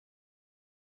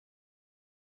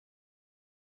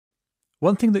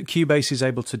One thing that Cubase is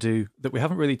able to do that we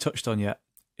haven't really touched on yet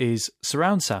is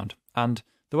surround sound. And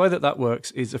the way that that works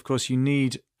is, of course, you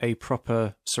need a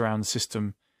proper surround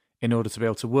system in order to be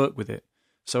able to work with it.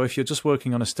 So if you're just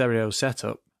working on a stereo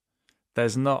setup,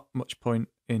 there's not much point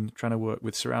in trying to work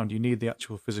with surround. You need the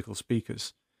actual physical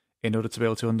speakers in order to be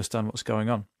able to understand what's going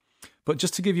on. But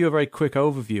just to give you a very quick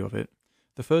overview of it,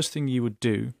 the first thing you would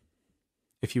do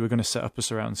if you were going to set up a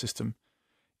surround system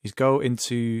is go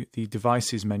into the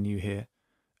devices menu here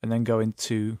and then go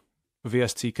into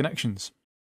VST connections.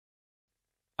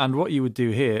 And what you would do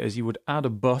here is you would add a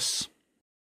bus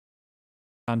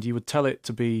and you would tell it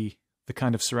to be the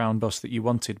kind of surround bus that you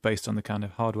wanted based on the kind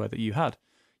of hardware that you had.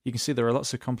 You can see there are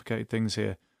lots of complicated things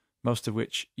here, most of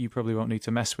which you probably won't need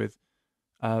to mess with.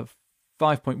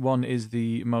 5.1 is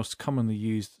the most commonly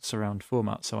used surround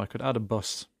format, so I could add a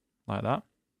bus like that.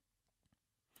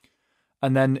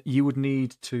 And then you would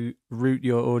need to route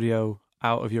your audio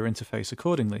out of your interface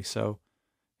accordingly. So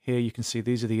here you can see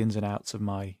these are the ins and outs of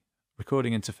my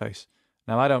recording interface.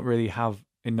 Now I don't really have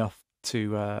enough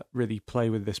to really play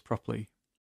with this properly,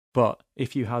 but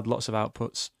if you had lots of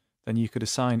outputs, then you could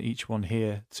assign each one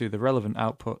here to the relevant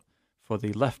output for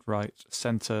the left, right,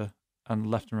 center, and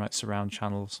left and right surround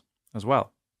channels as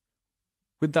well.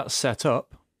 With that set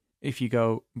up, if you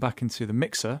go back into the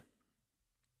mixer,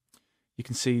 you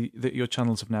can see that your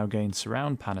channels have now gained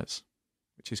surround panners,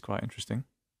 which is quite interesting.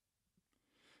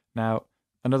 Now,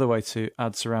 another way to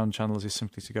add surround channels is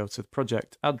simply to go to the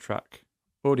project, add track,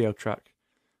 audio track,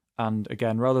 and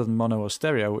again, rather than mono or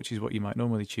stereo, which is what you might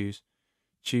normally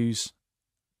choose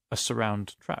a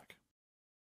surround track.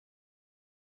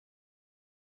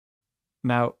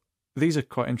 Now, these are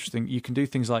quite interesting. You can do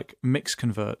things like mix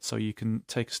convert, so you can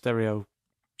take a stereo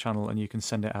channel and you can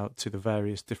send it out to the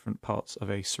various different parts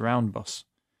of a surround bus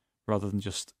rather than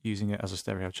just using it as a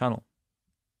stereo channel.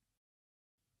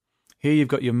 Here you've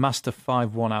got your master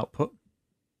 5.1 output.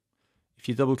 If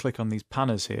you double click on these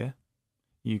panners here,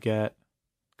 you get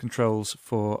controls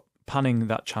for panning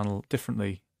that channel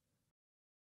differently.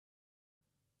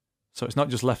 So it's not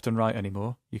just left and right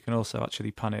anymore. You can also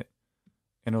actually pan it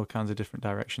in all kinds of different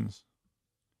directions.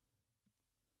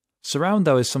 Surround,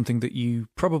 though, is something that you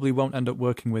probably won't end up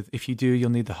working with. If you do,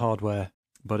 you'll need the hardware,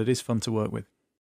 but it is fun to work with.